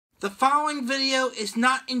The following video is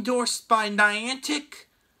not endorsed by Niantic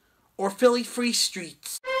or Philly Free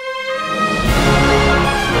Streets.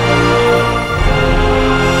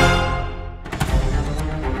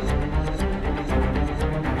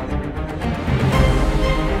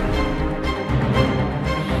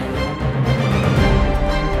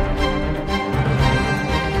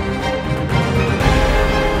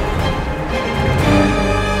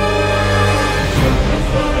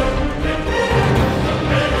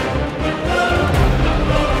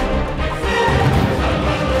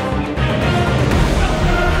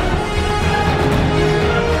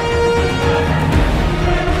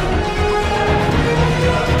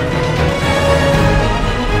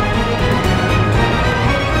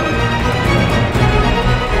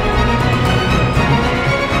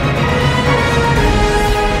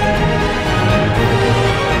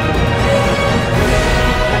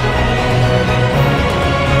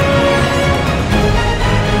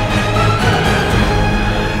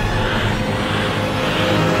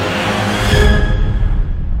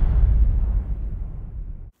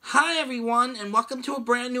 Hi everyone, and welcome to a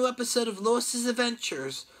brand new episode of Lewis's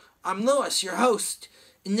Adventures. I'm Lewis, your host.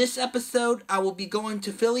 In this episode, I will be going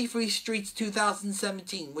to Philly Free Streets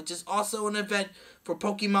 2017, which is also an event for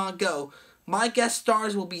Pokemon Go. My guest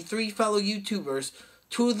stars will be 3 fellow YouTubers,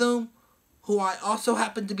 2 of them who I also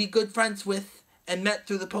happen to be good friends with and met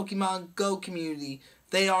through the Pokemon Go community.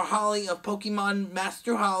 They are Holly of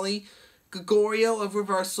PkmnMasterHolly, Gregorio of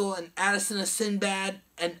Reversal, and Addison of SINN BADD,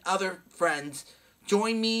 and other friends.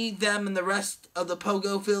 Join me, them, and the rest of the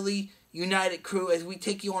POGO Philly United crew as we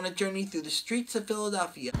take you on a journey through the streets of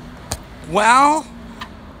Philadelphia. Well,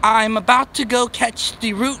 I'm about to go catch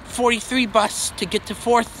the Route 43 bus to get to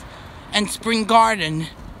 4th and Spring Garden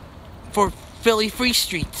for Philly Free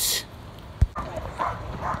Streets.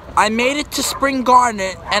 I made it to Spring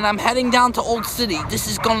Garden and I'm heading down to Old City. This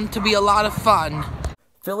is going to be a lot of fun.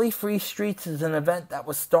 Philly Free Streets is an event that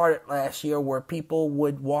was started last year where people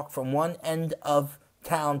would walk from one end of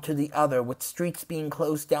town to the other, with streets being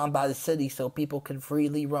closed down by the city so people could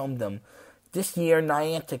freely roam them. This year,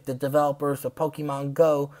 Niantic, the developers of Pokemon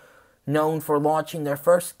Go, known for launching their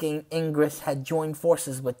first game, Ingress, had joined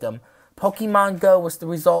forces with them. Pokemon Go was the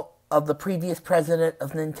result of the previous president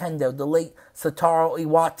of Nintendo, the late Satoru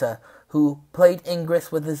Iwata, who played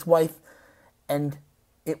Ingress with his wife, and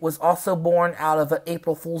it was also born out of an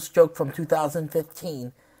April Fool's joke from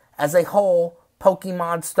 2015. As a whole,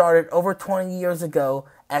 Pokemon started over 20 years ago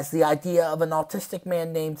as the idea of an autistic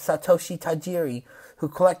man named Satoshi Tajiri, who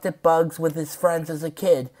collected bugs with his friends as a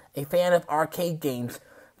kid, a fan of arcade games,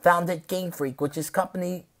 founded Game Freak, which his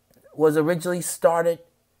company was originally started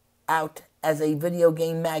out as a video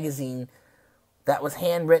game magazine that was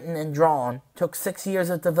handwritten and drawn. Took 6 years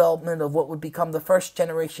of development of what would become the first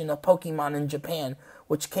generation of Pokemon in Japan,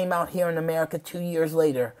 which came out here in America 2 years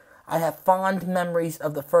later. I have fond memories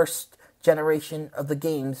of the first generation of the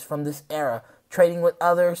games from this era, trading with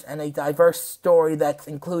others, and a diverse story that's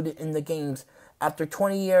included in the games. After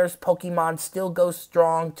 20 years, Pokemon still goes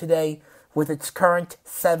strong today with its current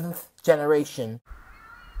 7th generation.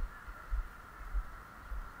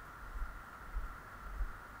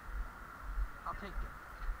 I'll take it.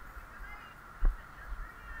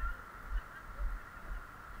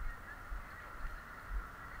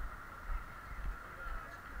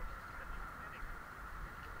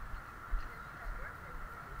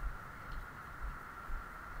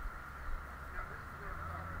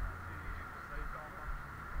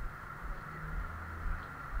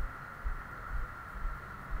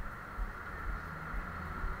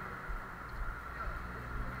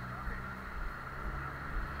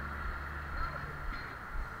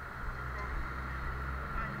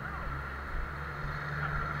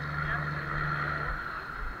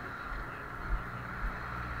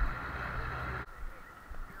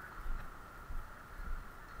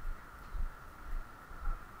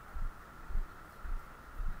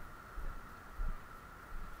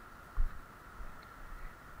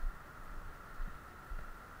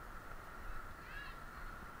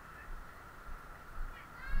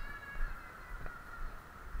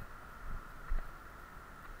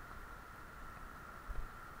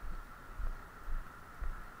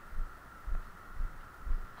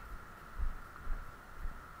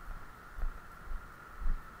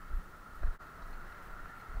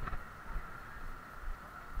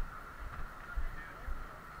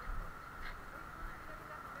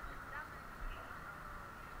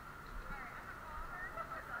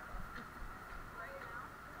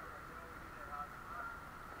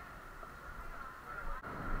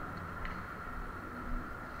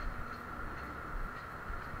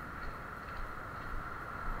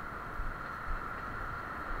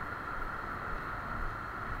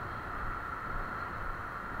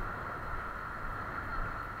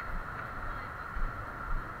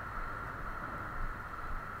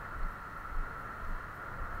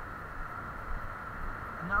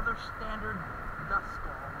 another standard dust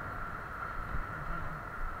skull.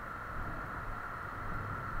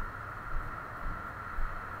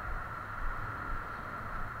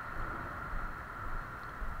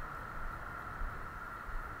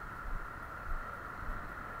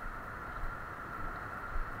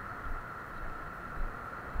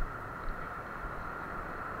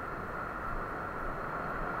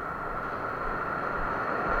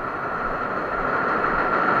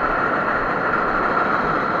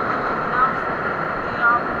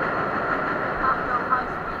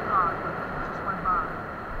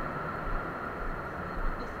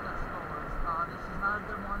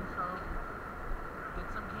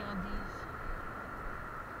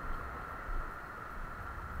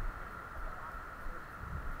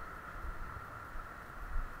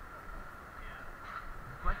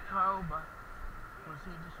 Throw, but we'll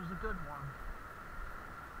see. This was a good one.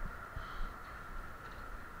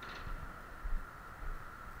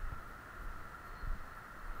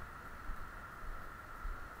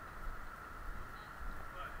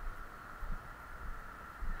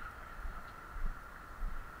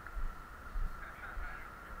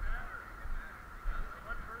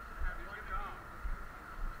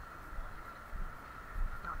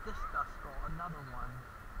 Now this dust skull, another one.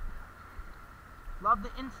 Love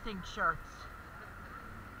the Instinct shirts.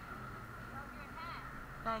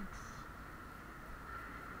 Thanks.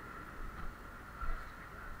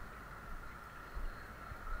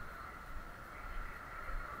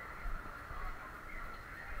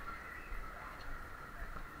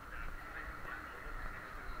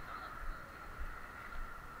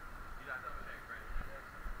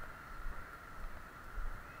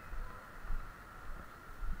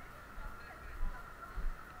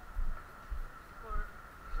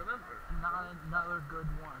 Not another good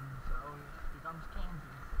one, so it becomes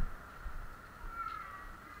Kansas.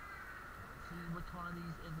 Let's see which one of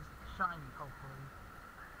these is shiny, hopefully.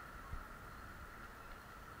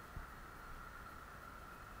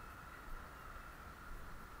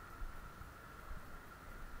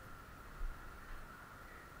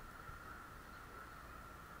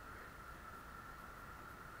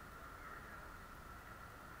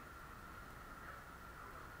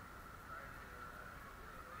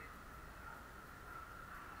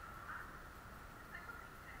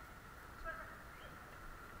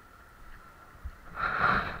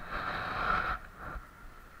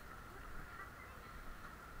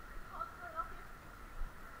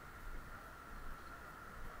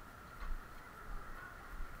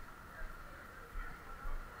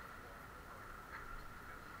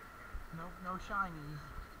 Nope, no shinies.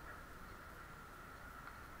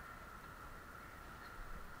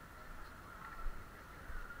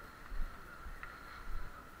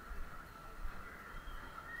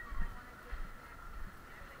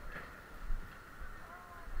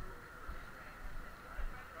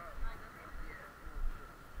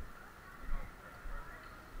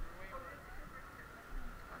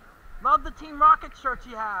 Love the Team Rocket shirts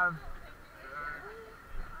you have.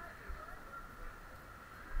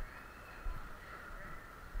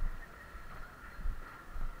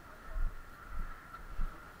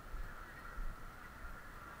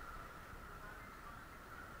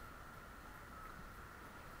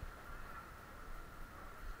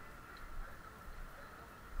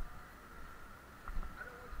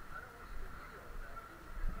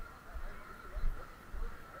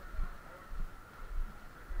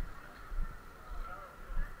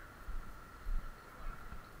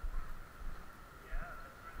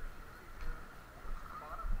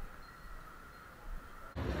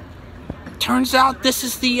 Turns out this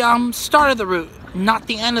is the start of the route, not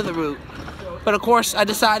the end of the route. But of course, I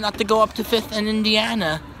decided not to go up to 5th and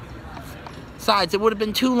Indiana. Besides, it would have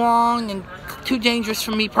been too long and too dangerous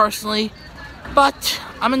for me personally. But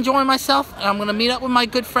I'm enjoying myself, and I'm going to meet up with my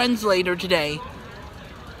good friends later today.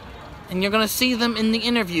 And you're going to see them in the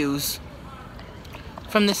interviews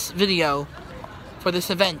from this video for this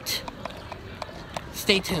event.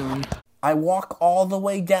 Stay tuned. I walk all the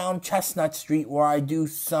way down Chestnut Street where I do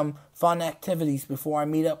some fun activities before I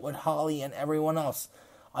meet up with Holly and everyone else.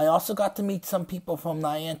 I also got to meet some people from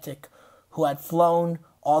Niantic who had flown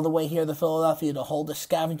all the way here to Philadelphia to hold a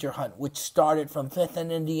scavenger hunt, which started from 5th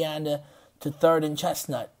and Indiana to 3rd and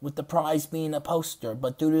Chestnut, with the prize being a poster.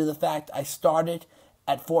 But due to the fact I started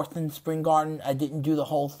at 4th and Spring Garden, I didn't do the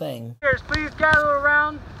whole thing. Please gather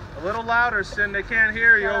around. A little louder, Sin. They can't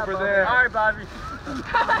hear you over Bobby. there. All right, Bobby.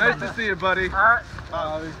 Nice to see you, buddy. All right.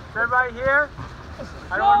 Bobby. Is everybody here?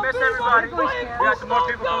 I don't want to miss everybody. We got some more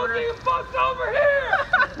people coming in.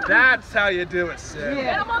 That's how you do it, Sin.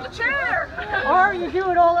 Get him on the chair! Or you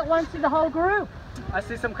do it all at once to the whole group. I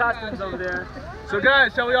see some costumes over there. So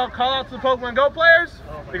guys, shall we all call out to the Pokemon Go players?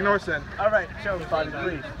 Ignore Sin. All right, show me, Bobby,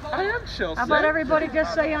 please. I am chill, How Sin. about everybody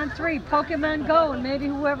just say on 3, Pokemon Go, and maybe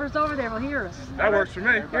whoever's over there will hear us. That works for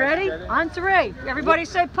me. You ready? On 3. Everybody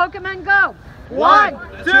say Pokemon Go. 1,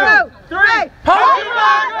 2, 3.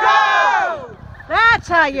 Pokemon Go! That's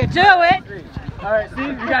how you do it. All right, see,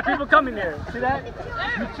 you got people coming here. See that?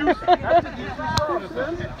 You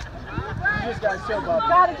just got chill, Bobby. You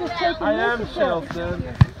gotta just take the I am initiative. chill, Sin.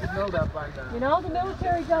 You know that by now. You know, the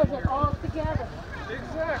military does it all together.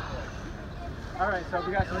 Exactly. All right, so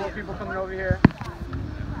we got some more people coming over here.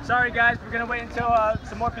 Sorry, guys, we're gonna wait until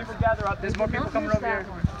some more people gather up. There's more people coming over here.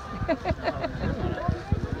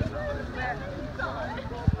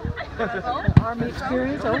 Army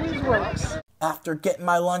experience always works. After getting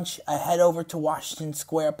my lunch, I head over to Washington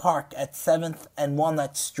Square Park at 7th and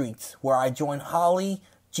Walnut Streets, where I join Holly,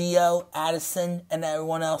 Gio, Addison, and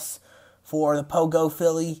everyone else for the POGO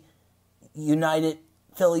Philly United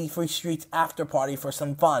Philly Free Streets after party for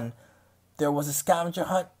some fun. There was a scavenger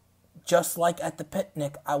hunt just like at the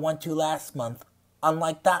picnic I went to last month,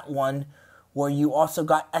 unlike that one where you also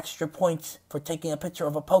got extra points for taking a picture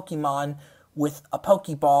of a Pokemon with a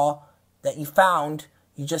Pokeball that you found.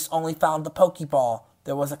 You just only found the Pokeball.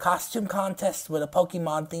 There was a costume contest with a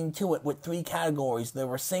Pokemon theme to it with 3 categories. There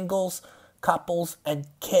were singles, couples, and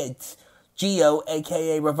kids. Gio,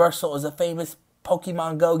 aka Reversal, is a famous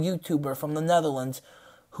Pokemon Go YouTuber from the Netherlands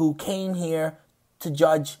who came here to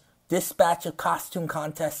judge this batch of costume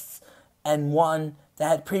contests and one that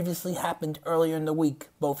had previously happened earlier in the week.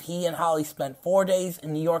 Both he and Holly spent 4 days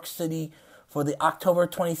in New York City for the October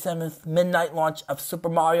 27th midnight launch of Super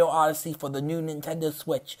Mario Odyssey for the new Nintendo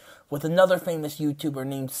Switch with another famous YouTuber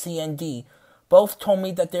named CND. Both told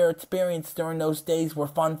me that their experience during those days were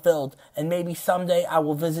fun-filled, and maybe someday I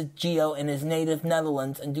will visit Gio in his native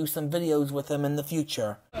Netherlands and do some videos with him in the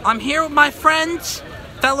future. I'm here with my friends,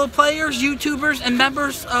 fellow players, YouTubers, and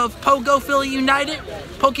members of POGO Philly United,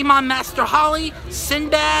 PkmnMaster Holly, SINN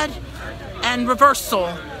BADD, and Reversal.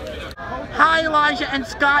 Hi Elijah and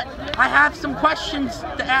Scott, I have some questions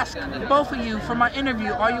to ask both of you for my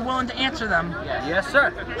interview. Are you willing to answer them? Yes,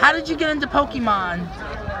 sir. How did you get into Pokemon?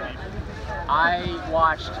 I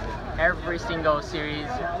watched every single series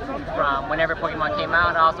from whenever Pokemon came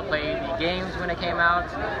out. I also played the games when it came out.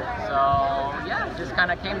 So, yeah, it just kind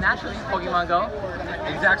of came naturally, Pokemon Go.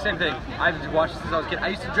 Exact same thing. I've watched this since I was a kid. I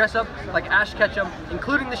used to dress up like Ash Ketchum,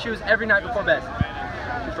 including the shoes, every night before bed.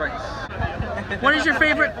 That's right. What is your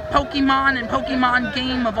favorite Pokemon and Pokemon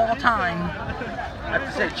game of all time? I have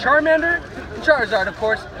to say Charmander, Charizard, of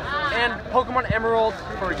course, and Pokemon Emerald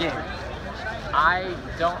for a game. I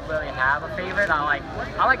don't really have a favorite. I like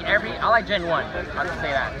Gen 1. I'll just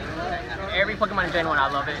say that. Every Pokemon in Gen 1, I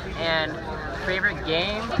love it. And favorite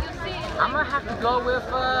game, I'm gonna have to go with,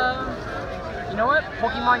 you know what?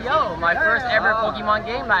 Pokemon Yellow. My first ever Pokemon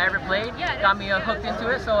game that I ever played. Got me hooked into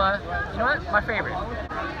it, so, you know what? My favorite.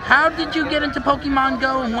 How did you get into Pokemon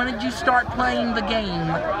Go and when did you start playing the game?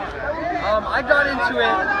 I got into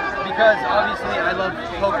it because obviously I love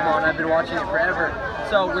Pokemon. I've been watching it forever.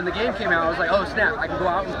 So when the game came out, I was like, oh snap, I can go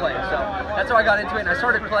out and play. So that's how I got into it, and I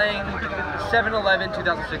started playing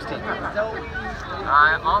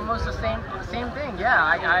 7/11/2016. Almost the same thing. Yeah,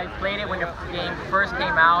 I played it when the game first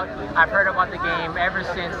came out. I've heard about the game ever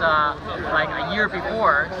since like a year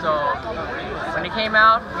before. So when it came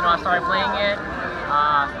out, you know, I started playing it.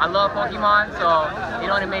 I love Pokemon, so it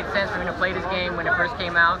only made sense for me to play this game when it first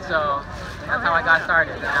came out. So that's how I got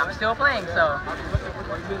started, and I'm still playing. So.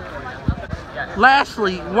 Yeah.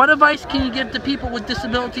 Lastly, what advice can you give to people with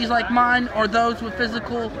disabilities like mine or those with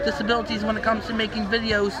physical disabilities when it comes to making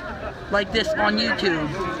videos like this on YouTube?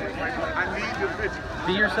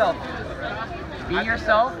 Be yourself. Be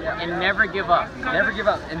yourself and never give up. Never give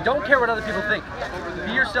up. And don't care what other people think.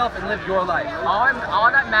 Be yourself and live your life.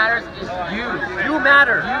 All that matters is you. You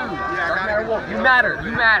matter. You. You matter.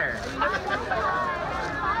 You matter.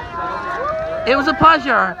 It was a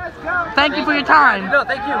pleasure. Thank you for your time. No,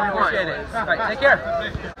 thank you. We appreciate it. All right, take care.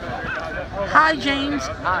 Hi, James.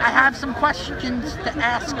 I have some questions to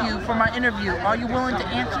ask you for my interview. Are you willing to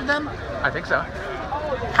answer them? I think so.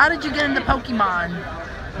 How did you get into Pokemon?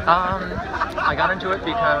 I got into it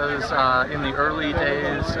because in the early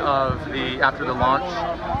days of after the launch,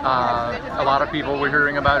 a lot of people were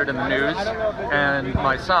hearing about it in the news, and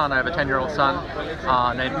my son, I have a 10-year-old son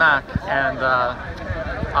named Mac, and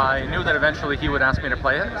I knew that eventually he would ask me to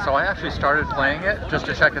play it, so I actually started playing it just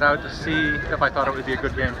to check it out to see if I thought it would be a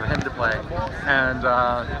good game for him to play, and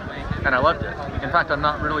I loved it. In fact, I'm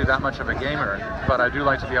not really that much of a gamer, but I do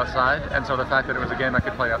like to be outside, and so the fact that it was a game I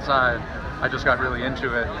could play outside, I just got really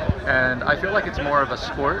into it, and I feel like it's more of a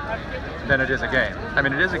sport than it is a game. I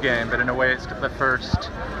mean, it is a game, but in a way it's the first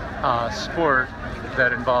sport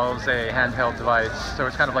that involves a handheld device. So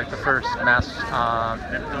it's kind of like the first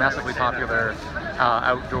massively popular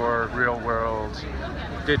outdoor, real-world,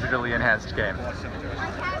 digitally enhanced game.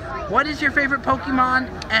 What is your favorite Pokemon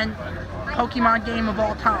and Pokemon game of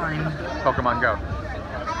all time? Pokemon Go.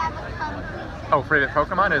 Oh, favorite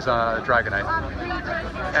Pokemon is Dragonite.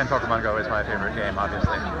 And Pokemon Go is my favorite game,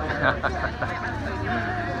 obviously.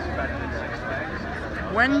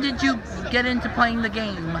 When did you get into playing the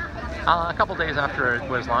game? A couple days after it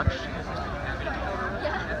was launched.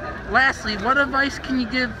 Lastly, what advice can you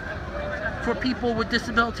give for people with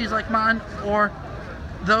disabilities like mine, or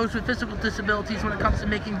those with physical disabilities, when it comes to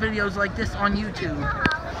making videos like this on YouTube?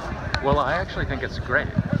 Well, I actually think it's great.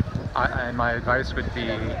 My advice would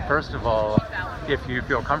be, first of all, if you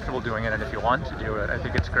feel comfortable doing it and if you want to do it, I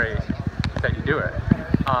think it's great that you do it.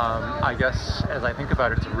 I guess as I think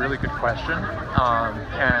about it, it's a really good question,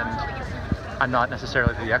 and I'm not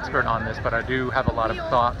necessarily the expert on this, but I do have a lot of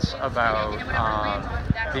thoughts about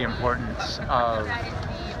the importance of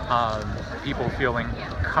people feeling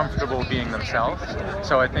comfortable being themselves.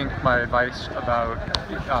 So I think my advice about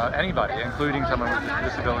anybody, including someone with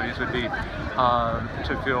disabilities, would be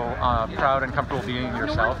to feel proud and comfortable being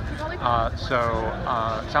yourself. It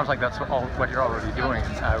sounds like that's what you're already doing.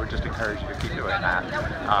 I would just encourage you to keep doing that.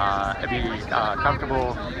 Be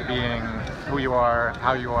comfortable being who you are,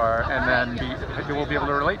 how you are, and then people will be able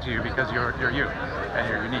to relate to you because you're you, and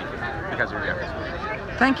you're unique because you're you.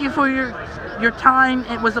 Thank you for your time.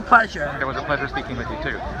 It was a pleasure. It was a pleasure speaking with you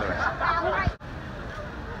too, Louis.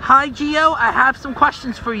 Hi, Gio. I have some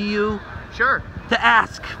questions for you. Sure. To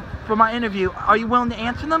ask for my interview. Are you willing to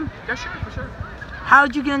answer them? Yeah, sure, for sure. How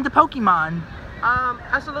did you get into Pokemon?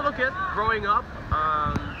 As a little kid, growing up,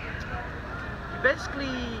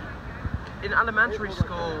 basically in elementary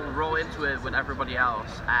school, roll into it with everybody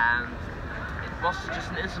else, and it was just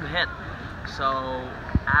an instant hit. So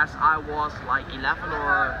as I was like 11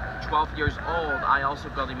 or 12 years old, I also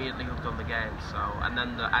got immediately hooked on the game. So, and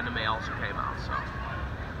then the anime also came out. So,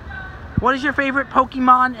 what is your favorite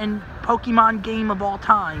Pokemon and Pokemon game of all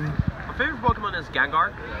time? My favorite Pokemon is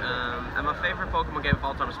Gengar, and my favorite Pokemon game of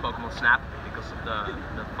all time is Pokemon Snap, because of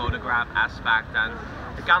the photograph aspect, and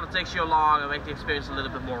it kind of takes you along and makes the experience a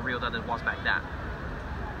little bit more real than it was back then.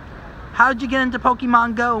 How did you get into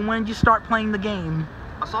Pokemon Go, and when did you start playing the game?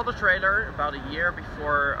 I saw the trailer about a year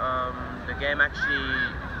before the game actually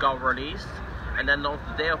got released, and then on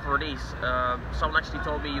the day of release, someone actually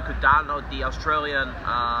told me you could download the Australian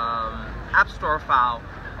App Store file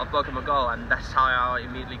of Pokemon Go, and that's how I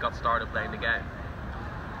immediately got started playing the game.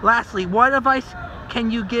 Lastly, what advice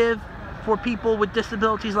can you give for people with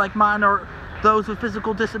disabilities like mine, or those with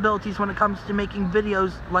physical disabilities, when it comes to making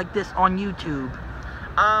videos like this on YouTube?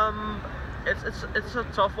 It's a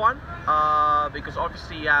tough one, because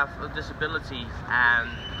obviously you have a disability, and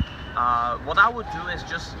what I would do is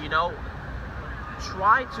just, you know,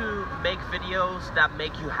 try to make videos that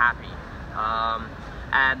make you happy,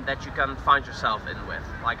 and that you can find yourself in with.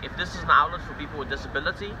 Like, if this is an outlet for people with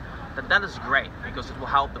disability, then that is great, because it will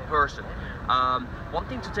help the person. One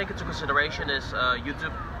thing to take into consideration is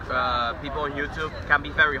YouTube. People on YouTube can be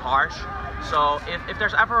very harsh. So if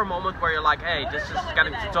there's ever a moment where you're like, hey, this is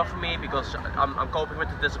getting too tough for me because I'm coping with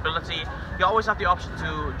the disability, you always have the option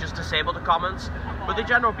to just disable the comments. But in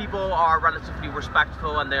general, people are relatively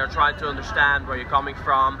respectful, and they are trying to understand where you're coming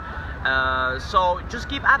from. So just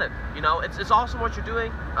keep at it. You know, it's awesome what you're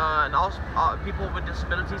doing, and also people with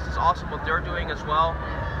disabilities, it's awesome what they're doing as well.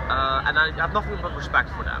 And I have nothing but respect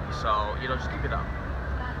for them. So, you know, just keep it up.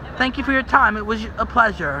 Thank you for your time. It was a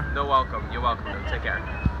pleasure. No, welcome. You're welcome. Take care.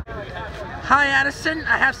 Hi, Addison.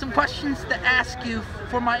 I have some questions to ask you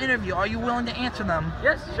for my interview. Are you willing to answer them?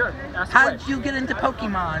 Yes, sure. Ask How away. did you get into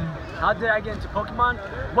Pokemon? How did I get into Pokemon?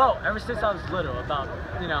 Well, ever since I was little, about,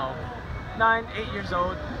 9, 8 years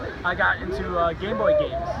old, I got into Game Boy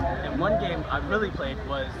games. And one game I really played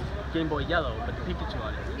was Game Boy Yellow with the Pikachu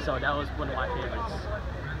on it. So that was one of my favorites.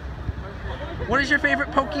 What is your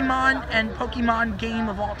favorite Pokemon and Pokemon game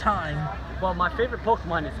of all time? Well, my favorite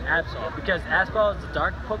Pokemon is Absol, because Absol is a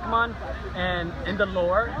dark Pokemon, and in the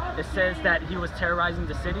lore, it says that he was terrorizing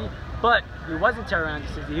the city, but he wasn't terrorizing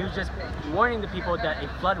the city, he was just warning the people that a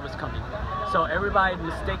flood was coming. So everybody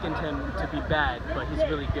mistaken him to be bad, but he's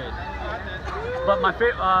really good. But my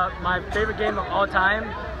favorite game of all time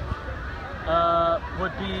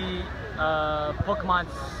would be Pokemon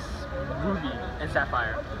Ruby and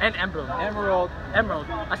Sapphire, and Emerald. Emerald.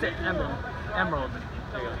 I said Emerald. Emerald.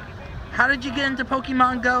 There you go. How did you get into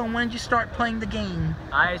Pokemon Go, and when did you start playing the game?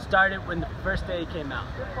 I started when the first day it came out.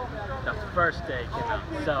 The first day it came out.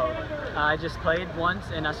 So I just played once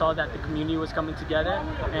and I saw that the community was coming together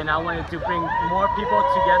and I wanted to bring more people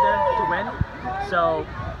together to win. So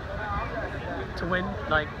to win,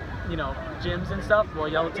 like, you know, gyms and stuff, well,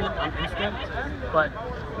 yellow team, I'm instant. But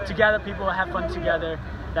together, people have fun together.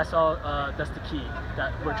 That's all, that's the key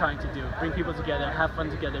that we're trying to do. Bring people together, have fun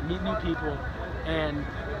together, meet new people, and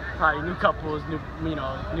probably new couples, new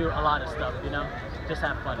a lot of stuff, you know? Just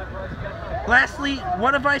have fun. Lastly,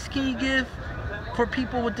 what advice can you give for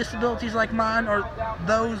people with disabilities like mine or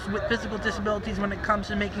those with physical disabilities when it comes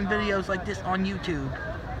to making videos like this on YouTube?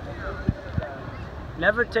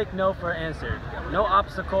 Never take no for an answer. No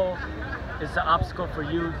obstacle is an obstacle for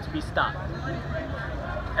you to be stopped.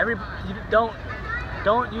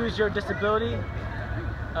 Don't use your disability.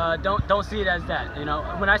 Don't see it as that. You know,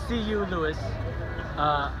 when I see you, Lewis,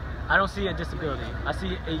 I don't see a disability. I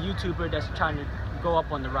see a YouTuber that's trying to go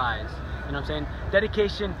up on the rise. You know what I'm saying?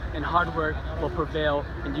 Dedication and hard work will prevail,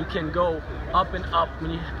 and you can go up and up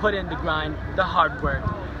when you put in the grind, the hard work.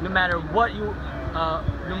 No matter what you,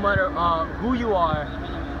 no matter who you are,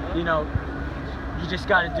 you know, you just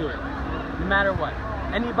got to do it. No matter what,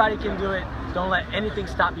 anybody can do it. Don't let anything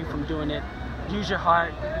stop you from doing it. Use your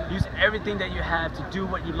heart. Use everything that you have to do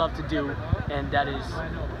what you love to do, and that is,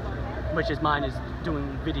 which is mine, is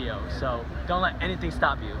doing video. So don't let anything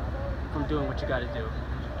stop you from doing what you got to do.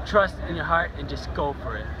 Trust in your heart and just go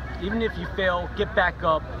for it. Even if you fail, get back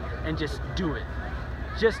up and just do it.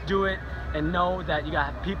 Just do it, and know that you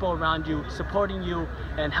got people around you supporting you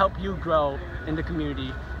and help you grow in the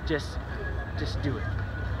community. Just do it.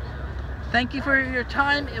 Thank you for your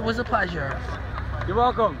time. It was a pleasure. You're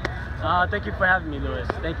welcome. Thank you for having me, Lewis.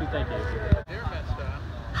 Thank you.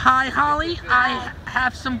 Hi, Holly. I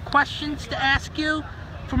have some questions to ask you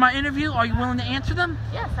for my interview. Are you willing to answer them?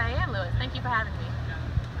 Yes, I am, Lewis. Thank you for having me.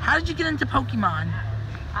 How did you get into Pokemon?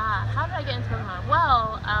 How did I get into Pokemon?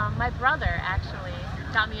 Well, my brother actually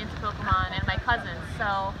got me into Pokemon, and my cousins.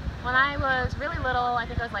 So when I was really little, I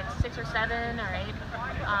think I was like 6 or 7 or 8,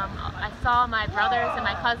 I saw my brothers and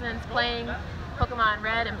my cousins playing Pokemon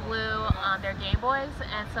Red and Blue on their Game Boys,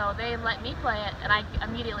 and so they let me play it, and I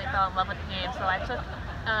immediately fell in love with the game. So I took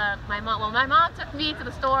my mom took me to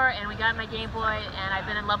the store, and we got my Game Boy, and I've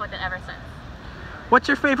been in love with it ever since. What's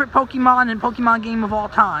your favorite Pokemon and Pokemon game of all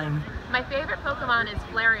time? My favorite Pokemon is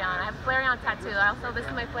Flareon. I have a Flareon tattoo. This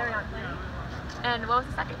is my Flareon. And what was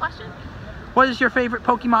the second question? What is your favorite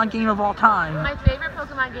Pokemon game of all time? My favorite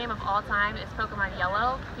Pokemon game of all time is Pokemon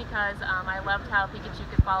Yellow, because I loved how Pikachu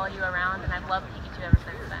could follow you around, and I've loved Pikachu ever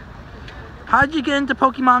since then. How did you get into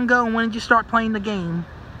Pokemon Go, and when did you start playing the game?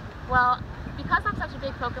 Well, because I'm such a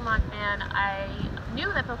big Pokemon fan, I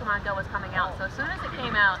knew that Pokemon Go was coming out, so as soon as it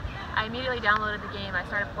came out, I immediately downloaded the game, I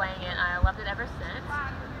started playing it, and I loved it ever since.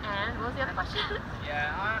 And what was the other question?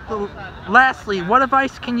 Lastly, what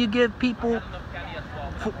advice can you give people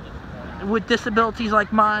with disabilities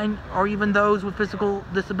like mine, or even those with physical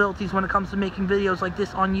disabilities, when it comes to making videos like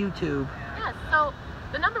this on YouTube? Yes, so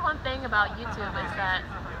the number one thing about YouTube is that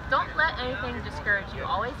don't let anything discourage you.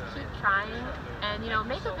 Always keep trying, and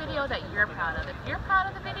make a video that you're proud of. If you're proud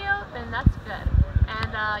of the video, then that's good.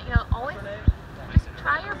 And always just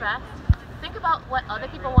try your best. Think about what other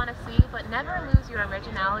people want to see, but never lose your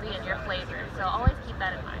originality and your flavor. So always keep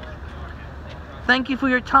that in mind. Thank you for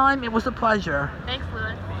your time. It was a pleasure. Thanks,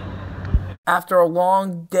 Lewis. After a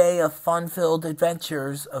long day of fun-filled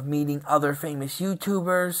adventures of meeting other famous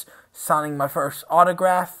YouTubers, signing my first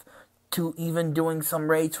autograph, to even doing some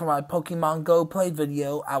raids for my Pokemon Go play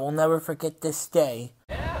video, I will never forget this day.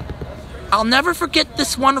 I'll never forget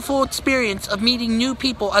this wonderful experience of meeting new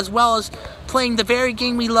people as well as playing the very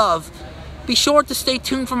game we love. Be sure to stay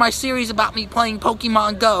tuned for my series about me playing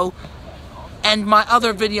Pokemon Go and my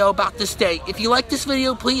other video about this day. If you like this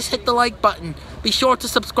video, please hit the like button. Be sure to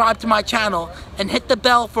subscribe to my channel and hit the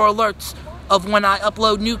bell for alerts of when I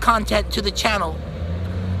upload new content to the channel,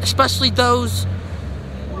 especially those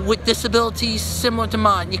with disabilities similar to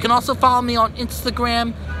mine. You can also follow me on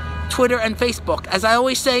Instagram, Twitter, and Facebook. As I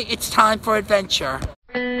always say, it's time for adventure.